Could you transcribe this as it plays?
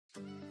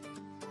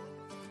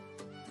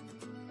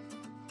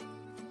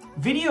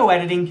Video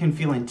editing can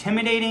feel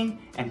intimidating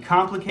and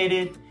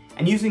complicated,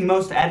 and using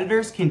most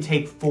editors can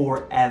take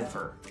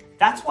forever.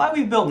 That's why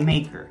we built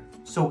Maker,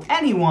 so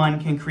anyone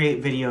can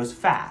create videos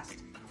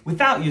fast,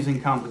 without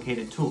using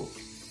complicated tools.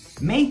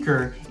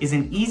 Maker is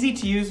an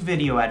easy-to-use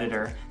video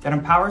editor that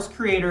empowers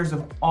creators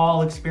of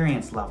all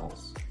experience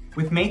levels.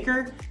 With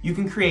Maker, you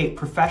can create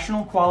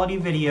professional quality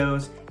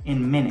videos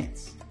in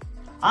minutes.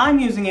 I'm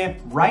using it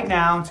right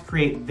now to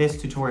create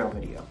this tutorial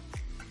video.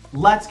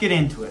 Let's get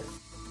into it.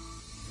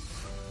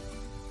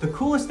 The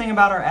coolest thing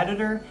about our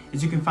editor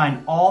is you can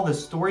find all the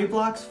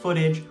Storyblocks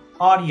footage,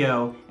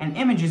 audio, and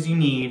images you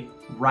need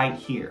right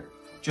here.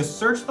 Just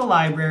search the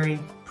library,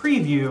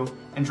 preview,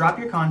 and drop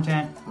your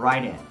content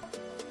right in.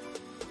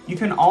 You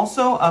can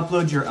also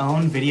upload your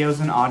own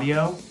videos and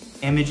audio,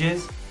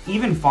 images,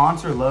 even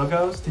fonts or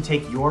logos to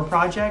take your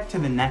project to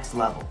the next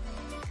level.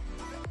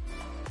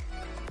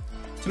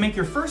 To make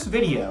your first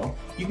video,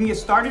 you can get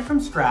started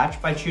from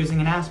scratch by choosing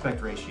an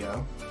aspect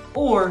ratio,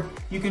 or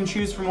you can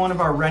choose from one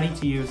of our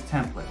ready-to-use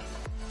templates.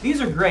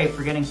 These are great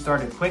for getting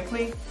started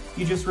quickly.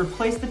 You just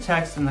replace the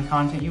text and the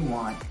content you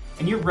want,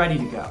 and you're ready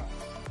to go.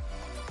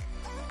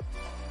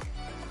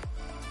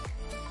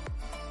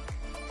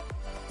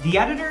 The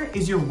editor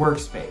is your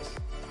workspace.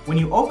 When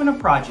you open a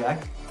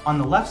project, on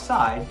the left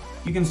side,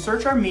 you can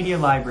search our media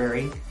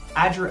library,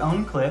 add your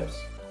own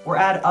clips, or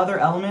add other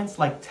elements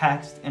like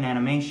text and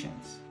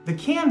animations. The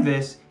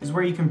canvas is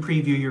where you can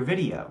preview your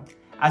video.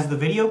 As the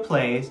video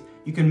plays,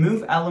 you can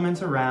move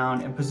elements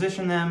around and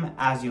position them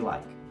as you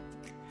like.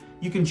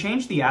 You can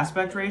change the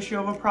aspect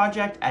ratio of a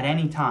project at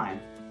any time.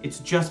 It's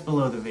just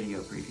below the video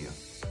preview.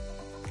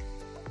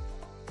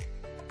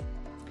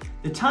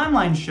 The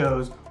timeline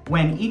shows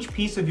when each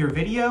piece of your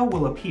video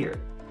will appear.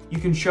 You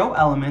can show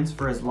elements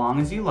for as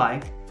long as you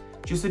like.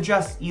 Just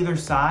adjust either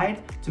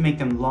side to make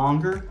them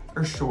longer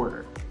or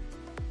shorter.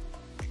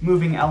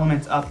 Moving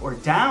elements up or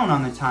down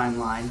on the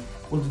timeline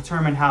will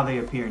determine how they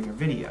appear in your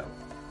video.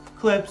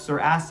 Clips or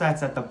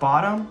assets at the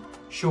bottom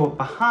show up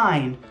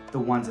behind the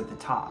ones at the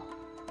top.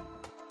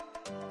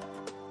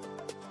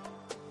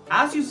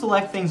 As you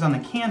select things on the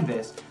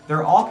canvas, there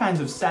are all kinds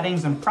of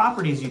settings and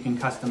properties you can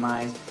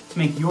customize to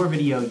make your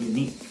video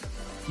unique.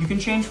 You can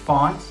change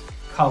fonts,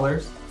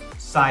 colors,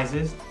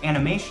 sizes,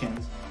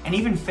 animations, and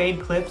even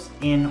fade clips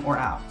in or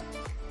out.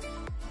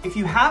 If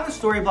you have a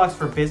Storyblocks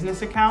for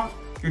Business account,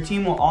 your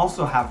team will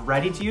also have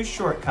ready-to-use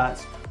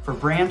shortcuts for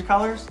brand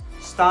colors,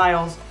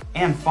 styles,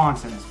 and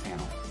fonts in this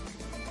panel.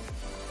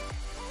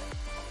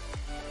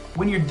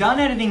 When you're done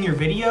editing your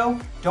video,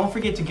 don't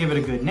forget to give it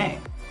a good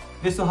name.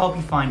 This will help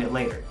you find it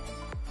later.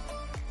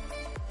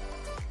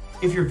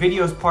 If your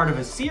video is part of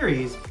a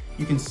series,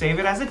 you can save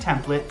it as a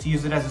template to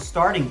use it as a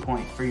starting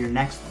point for your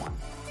next one.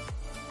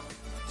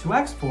 To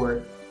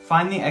export,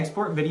 find the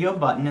Export Video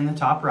button in the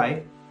top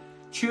right,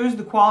 choose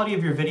the quality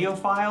of your video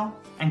file,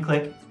 and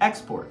click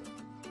Export.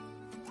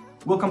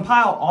 We'll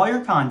compile all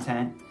your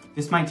content,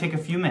 this might take a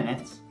few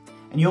minutes,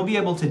 and you'll be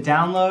able to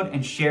download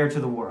and share to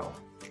the world.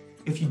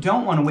 If you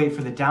don't want to wait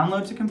for the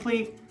download to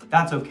complete,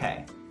 that's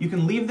okay. You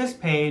can leave this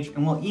page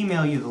and we'll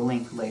email you the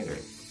link later.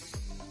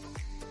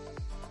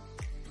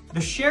 The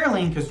share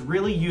link is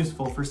really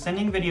useful for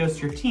sending videos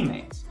to your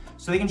teammates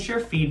so they can share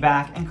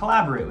feedback and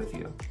collaborate with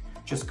you.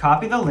 Just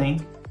copy the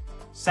link,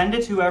 send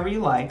it to whoever you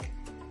like.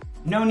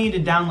 No need to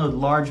download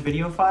large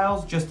video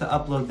files just to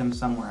upload them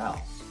somewhere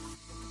else.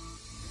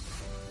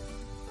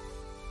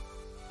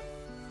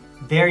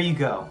 There you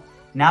go.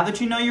 Now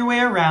that you know your way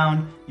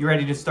around, you're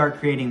ready to start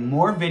creating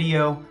more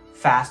video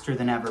faster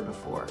than ever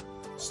before.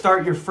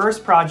 Start your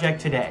first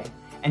project today.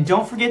 And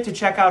don't forget to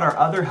check out our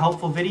other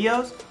helpful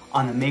videos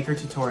on the Maker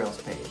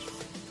Tutorials page.